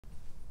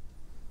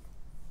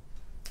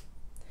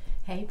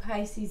Hey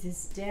Pisces,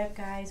 it's Deb,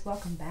 guys.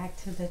 Welcome back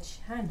to the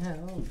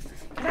channel.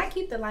 Can I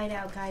keep the light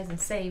out, guys, and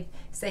save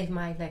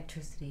my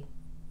electricity?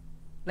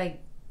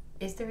 Like,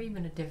 is there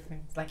even a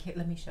difference? Like, here,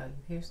 let me show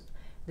you.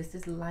 This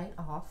is light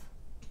off,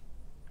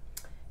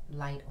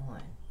 light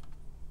on.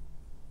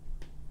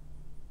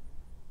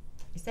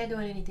 Is that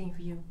doing anything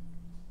for you?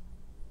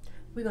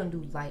 We're gonna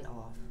do light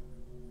off.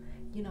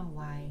 You know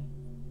why?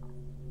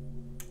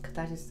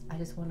 Because I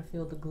just want to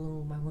feel the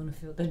gloom. I want to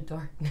feel the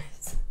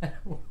darkness.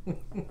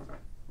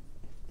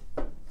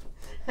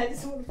 I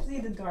just want to see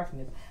the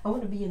darkness. I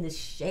want to be in the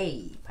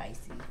shade,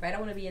 Pisces, right? I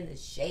want to be in the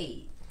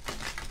shade.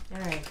 All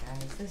right,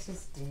 guys, let's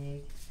just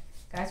dig.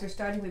 Guys, we're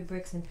starting with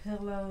bricks and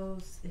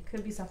pillows. It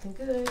could be something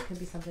good, it could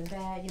be something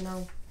bad, you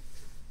know.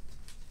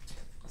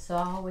 So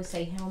I always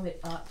say helmet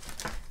up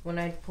when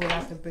I pull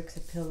out the bricks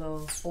and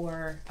pillows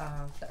or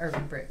the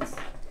urban bricks,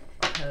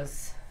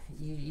 because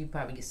you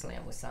probably get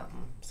slammed with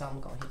something. Something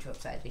gonna hit you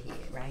upside the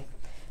head, right?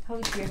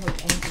 Holy Spirit, Holy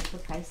Angels for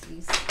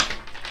Pisces.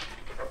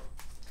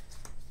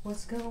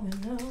 What's going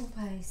on,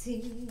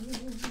 Pisces?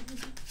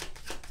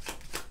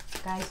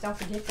 Guys, don't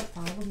forget to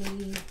follow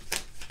me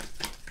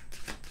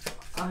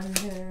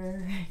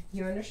under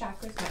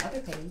YourInnerChakras, my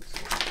other page.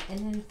 And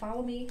then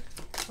follow me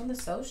on the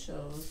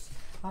socials.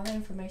 All that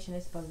information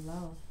is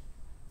below.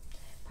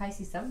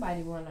 Pisces,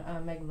 somebody want to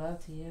make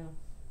love to you.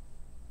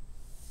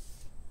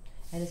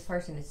 And this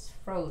person is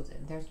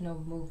frozen. There's no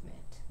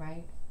movement,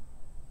 right?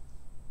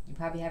 You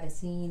probably haven't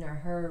seen or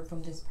heard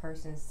from this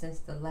person since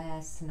the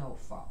last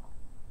snowfall.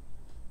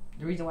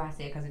 The reason why I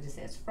say it because it just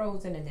says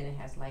frozen, and then it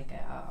has like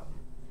a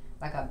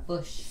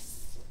bush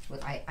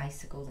with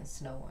icicles and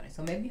snow on it.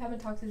 So maybe you haven't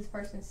talked to this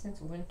person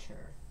since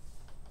winter,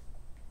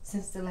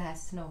 since the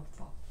last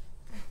snowfall.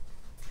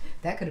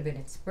 That could have been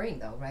in spring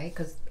though, right?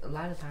 Because a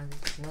lot of times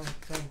it's snow in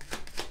spring.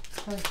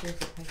 Holy Spirit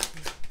for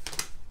Pisces.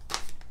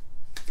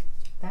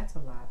 That's a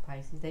lot,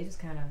 Pisces. They just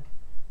kind of,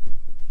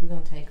 we're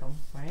gonna take them,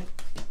 right?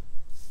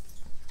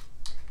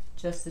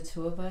 Just the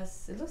two of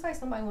us. It looks like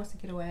somebody wants to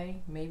get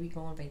away. Maybe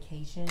go on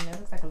vacation. That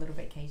looks like a little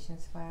vacation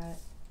spot.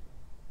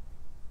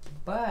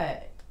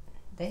 But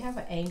they have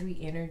an angry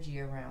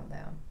energy around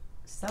them.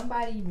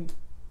 Somebody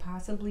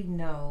possibly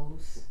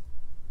knows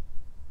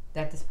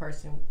that this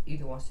person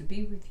either wants to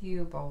be with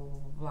you, blah, blah,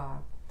 blah, blah.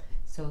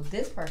 So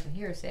this person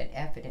here said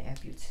F it and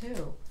F you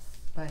too.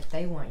 But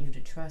they want you to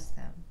trust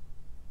them.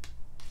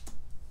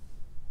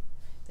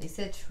 They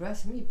said,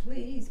 trust me,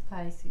 please,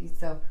 Pisces.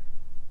 So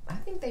I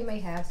think they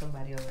may have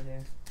somebody over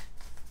there.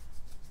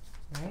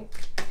 Right?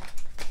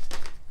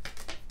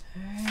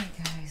 Alright,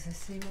 guys. Let's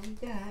see what we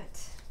got.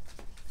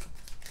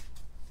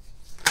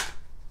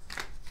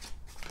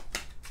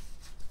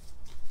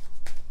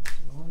 What's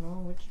going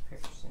on with your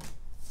person?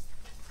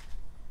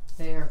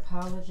 They are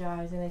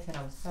apologizing. They said,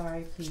 I'm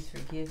sorry. Please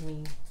forgive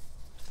me.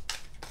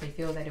 They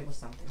feel that it was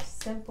something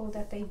simple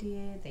that they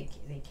did. They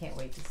can't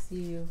wait to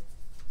see you.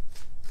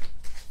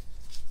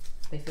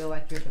 They feel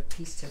like you're the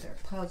piece to their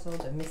puzzle,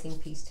 the missing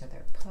piece to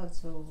their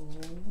puzzle.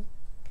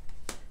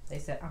 They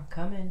said, I'm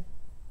coming.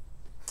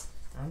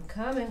 I'm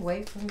coming,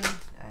 wait for me.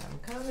 I'm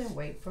coming,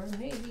 wait for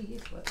me,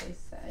 is what they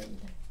said.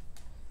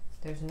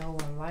 There's no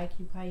one like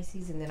you,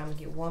 Pisces. And then I'm going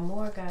to get one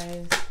more,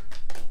 guys.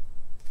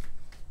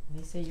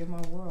 They say, you're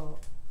my world.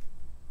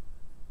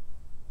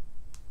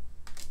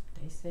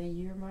 They say,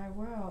 you're my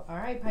world. All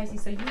right,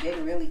 Pisces, so you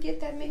didn't really get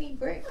that many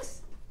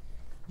bricks.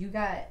 You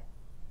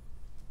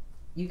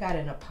got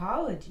an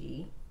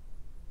apology,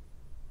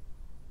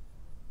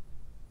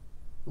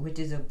 which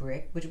is a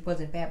brick, which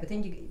wasn't bad, but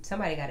then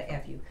somebody got to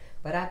F you.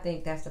 But I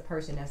think that's the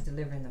person that's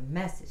delivering the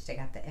message. They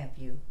got the F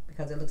you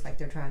because it looks like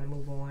they're trying to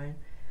move on,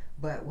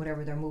 but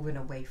whatever they're moving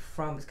away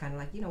from is kind of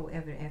like, you know,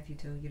 whatever F you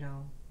to, you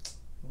know,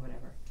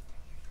 whatever.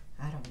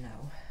 I don't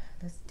know.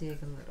 Let's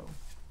dig a little.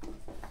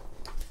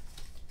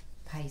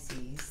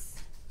 Pisces,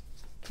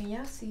 can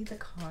y'all see the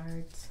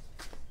cards?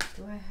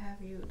 Do I have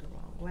you the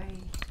wrong way?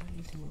 Do I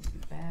need to move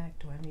you back?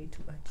 Do I need to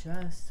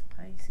adjust,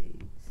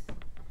 Pisces?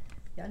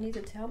 Y'all need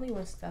to tell me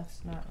when stuff's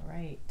not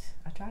right.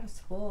 I try to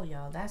spoil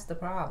y'all. That's the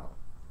problem.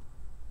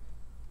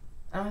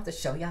 I don't have to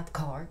show y'all the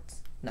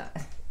cards. No.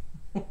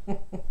 You're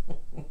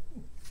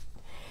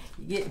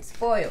getting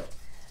spoiled.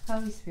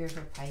 Holy Spirit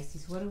for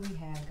Pisces. What do we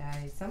have,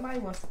 guys? Somebody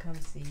wants to come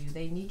see you.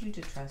 They need you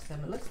to trust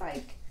them. It looks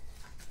like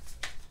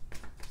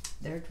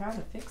they're trying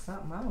to fix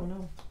something. I don't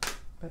know.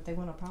 But they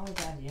want to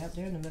apologize. Yep,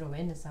 they're in the middle of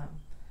ending something.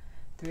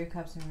 3 of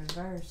Cups in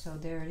reverse. So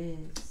there it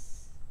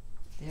is.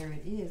 There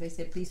it is. They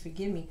said, please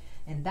forgive me.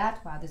 And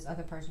that's why this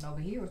other person over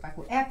here was like,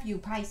 well, F you,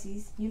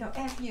 Pisces. You know,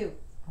 F you.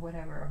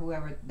 Whatever,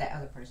 whoever that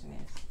other person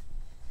is.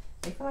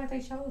 They feel like they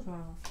chose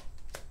wrong.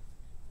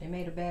 They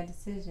made a bad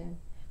decision.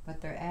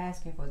 But they're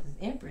asking for this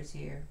Empress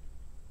here.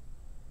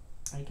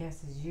 I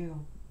guess is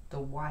you, the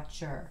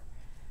watcher.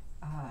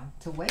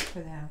 To wait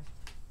for them.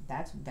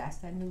 That's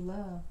that new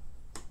love.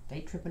 They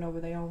tripping over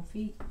their own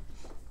feet.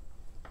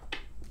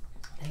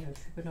 They are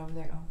tripping over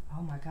their own.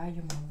 Oh my God,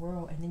 you're my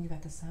world. And then you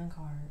got the Sun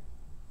card.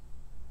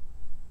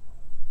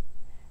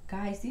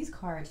 Guys, these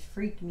cards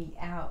freaked me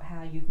out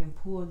how you can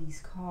pull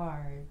these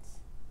cards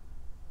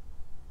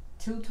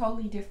Two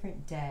totally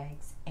different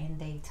decks, and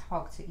they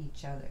talk to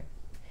each other.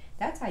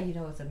 That's how you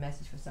know it's a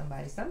message for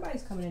somebody.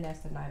 Somebody's coming in as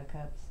the Knight of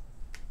Cups.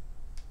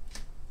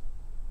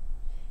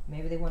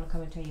 Maybe they want to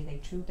come and tell you their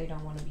truth. They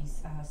don't want to be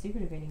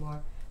secretive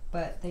anymore.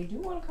 But they do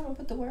want to come and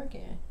put the work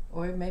in.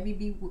 Or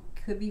maybe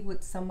could be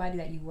with somebody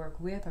that you work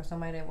with, or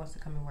somebody that wants to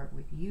come and work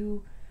with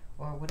you,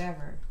 or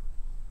whatever.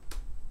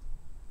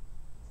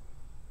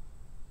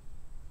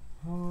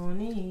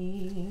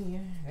 Honey,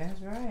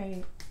 that's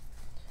right.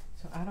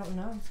 So I don't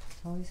know.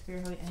 Holy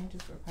Spirit, Holy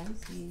Angels for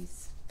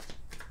Pisces.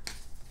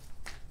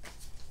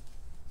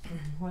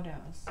 What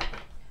else?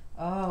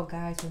 Oh,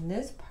 guys, when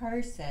this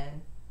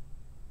person,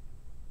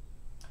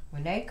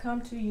 when they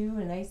come to you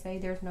and they say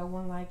there's no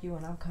one like you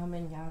and I'm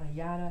coming, yada,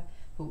 yada,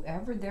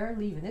 whoever they're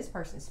leaving, this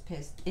person's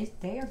pissed.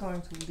 They are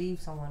going to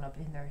leave someone up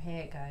in their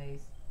head,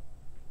 guys.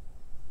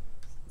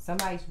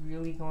 Somebody's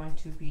really going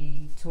to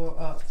be tore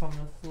up from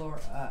the floor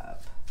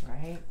up,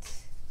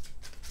 right?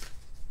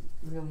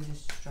 Really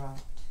distraught.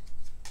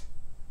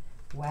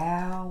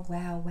 Wow,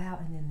 wow, wow.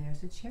 And then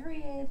there's a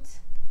Chariot.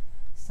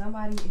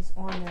 Somebody is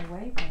on their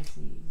way,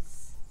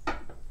 Pisces.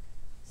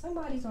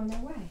 Somebody's on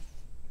their way.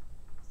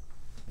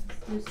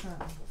 Let's do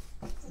something.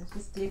 Let's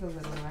just dig a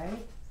little,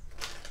 right?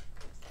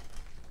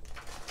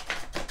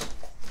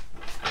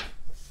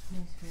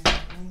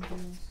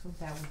 Angels. Hope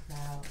that was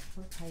loud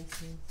for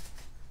Pisces.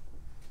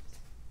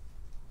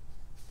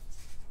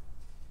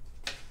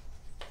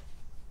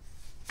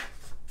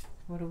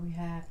 What do we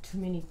have? Too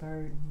many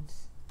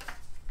burdens.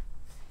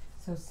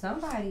 So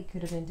somebody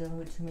could have been dealing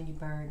with too many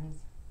burdens.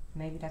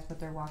 Maybe that's what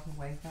they're walking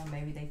away from.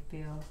 Maybe they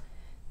feel,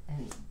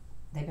 and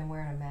they've been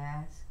wearing a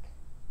mask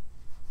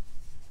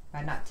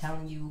by not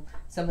telling you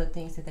some of the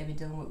things that they've been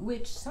dealing with,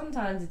 which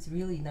sometimes it's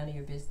really none of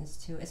your business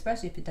too,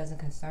 especially if it doesn't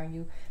concern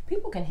you.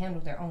 People can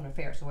handle their own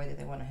affairs the way that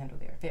they want to handle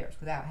their affairs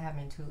without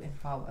having to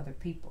involve other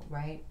people,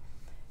 right?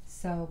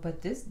 So,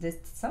 but this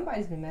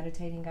somebody's been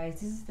meditating,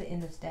 guys. This is the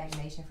end of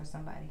stagnation for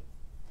somebody.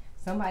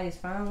 Somebody's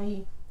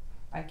finally,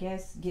 I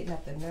guess, getting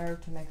up the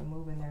nerve to make a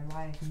move in their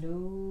life.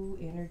 New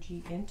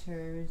energy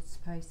enters,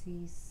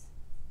 Pisces.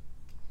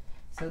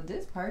 So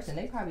this person,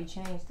 they probably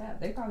changed up.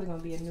 They probably going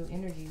to be a new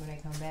energy when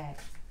they come back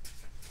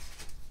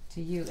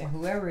to you. And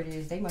whoever it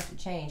is, they must have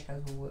changed,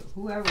 because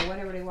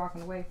whatever they're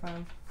walking away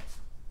from,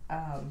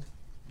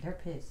 they're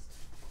pissed.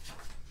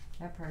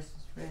 That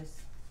person's pissed.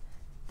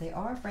 They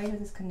are afraid of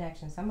this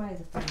connection. Somebody's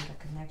afraid of the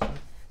connection.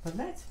 But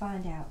let's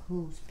find out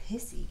who's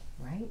pissy,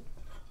 right?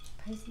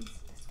 Pisces,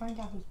 let's find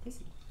out who's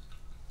pissy.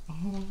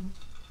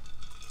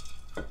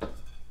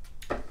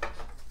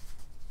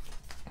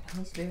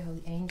 Holy Spirit,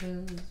 Holy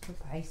Angels for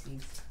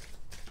Pisces.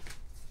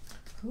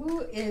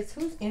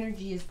 Whose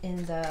energy is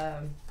in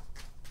the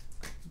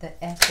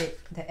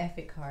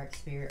epic card,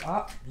 Spirit?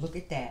 Oh, look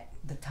at that.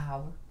 The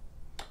Tower.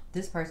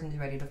 This person is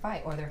ready to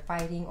fight, or they're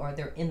fighting, or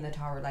they're in the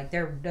tower. Like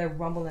they're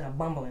rumbling and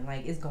bumbling,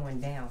 like it's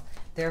going down.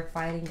 They're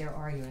fighting, they're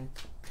arguing.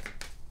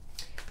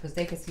 Because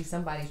they can see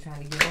somebody's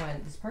trying to get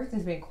on. This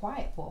person's been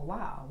quiet for a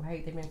while,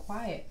 right? They've been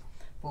quiet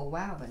for a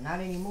while, but not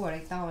anymore.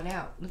 They thawing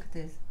out. Look at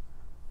this.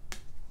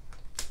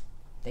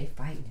 They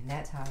fighting in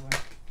that tower.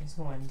 It's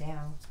going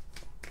down.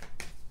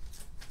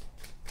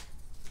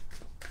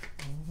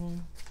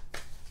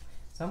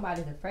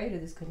 Somebody's afraid of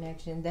this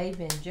connection. They've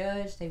been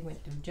judged. They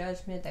went through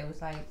judgment. They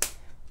was like,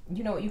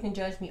 you know, you can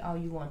judge me all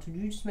you want to.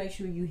 You just make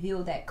sure you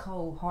heal that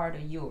cold heart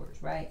of yours,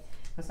 right?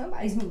 But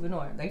somebody's moving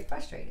on. They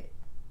frustrated.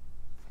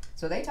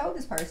 So they told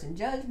this person,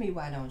 judge me,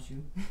 why don't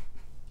you?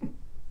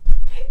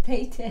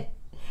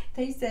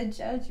 They said,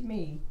 judge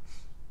me.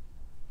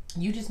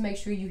 You just make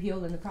sure you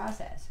heal in the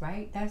process,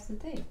 right? That's the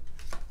thing.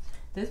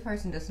 This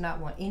person does not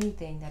want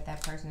anything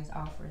that person is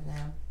offering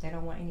them. They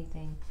don't want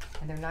anything,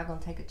 and they're not going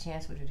to take a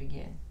chance with it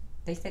again.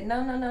 They said, no.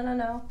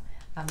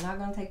 I'm not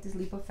going to take this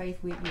leap of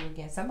faith with you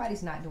again.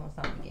 Somebody's not doing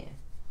something again.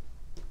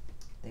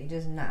 They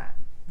just not,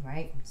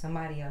 right?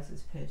 Somebody else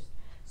is pissed.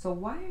 So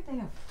why are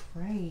they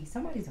afraid?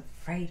 Somebody's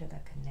afraid of the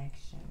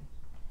connection.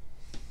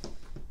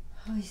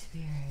 Holy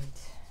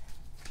Spirit.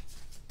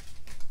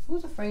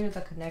 Who's afraid of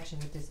the connection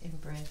with this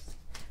Empress?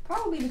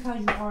 Probably because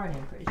you are an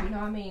Empress. You know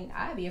what I mean?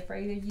 I'd be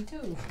afraid of you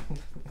too.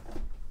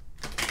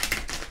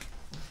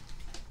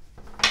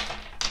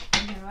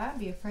 You know, I'd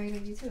be afraid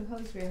of you too.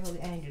 Holy Spirit, Holy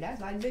Angel.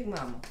 That's like Big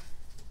Mama.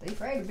 They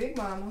afraid of Big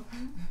Mama.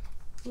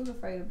 Who's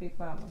afraid of Big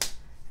Mama?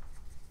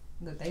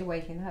 Look, they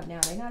waking up now.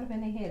 They not up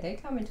in their head. They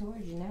coming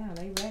towards you now.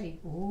 They ready.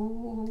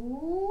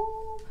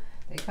 Ooh.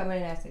 They coming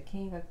in as the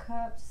King of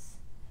Cups,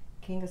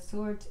 King of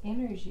Swords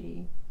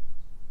energy.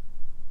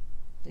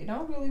 They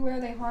don't really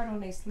wear their heart on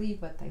their sleeve,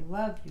 but they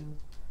love you.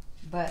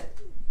 But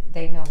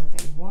they know what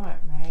they want,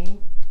 right?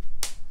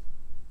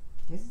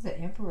 This is the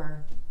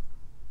Emperor.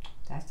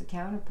 That's the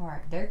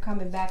counterpart. They're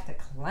coming back to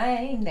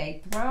claim their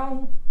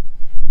throne.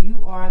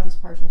 You are this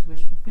person's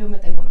wish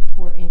fulfillment. They want to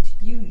pour into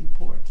you. You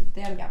pour into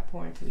them. Y'all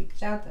pour into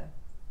each other.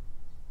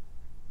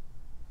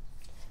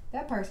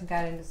 That person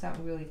got into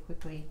something really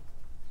quickly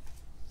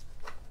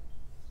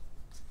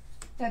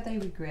that they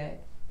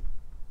regret.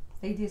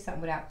 They did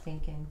something without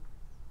thinking.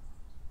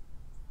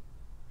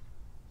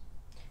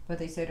 But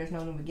they said there's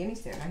no new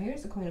beginnings there. Now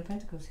here's the Queen of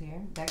Pentacles here.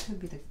 That could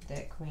be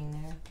that queen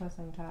there. Plus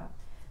on top.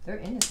 They're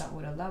into something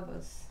with a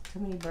Lovers. Too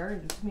many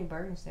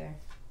burdens there.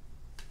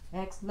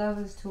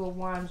 Ex-Lovers, Two of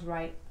Wands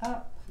right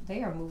up.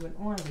 They are moving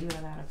on, leaving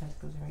a lot of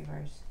Pentacles in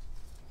reverse.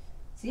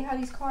 See how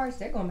these cards,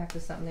 they're going back to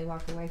something they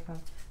walked away from.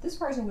 This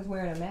person was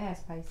wearing a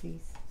mask,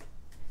 Pisces,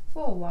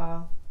 for a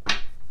while.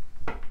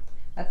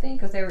 I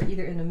think because they were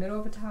either in the middle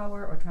of a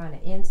tower or trying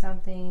to end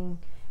something.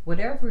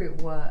 Whatever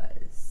it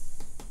was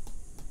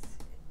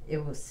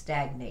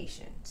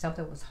stagnation.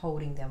 Something was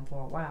holding them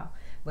for a while.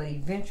 But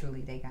eventually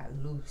they got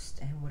loosed.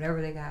 And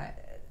whatever they got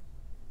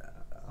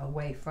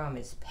away from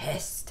is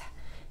pissed.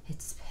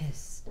 It's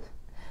pissed.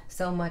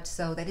 So much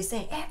so that it's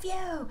saying, F you,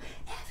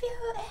 F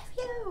you, F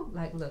you.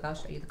 Like, look, I'll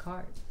show you the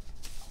card.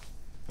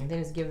 And then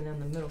it's giving them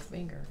the middle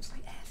finger. It's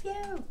like, F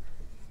you.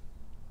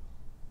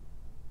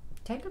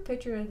 Take a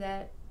picture of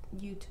that,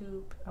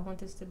 YouTube. I want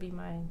this to be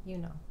my, you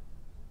know.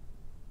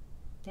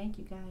 Thank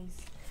you, guys.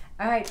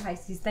 All right,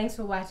 Pisces. Thanks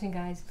for watching,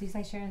 guys. Please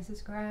like, share, and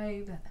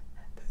subscribe.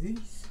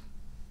 Peace.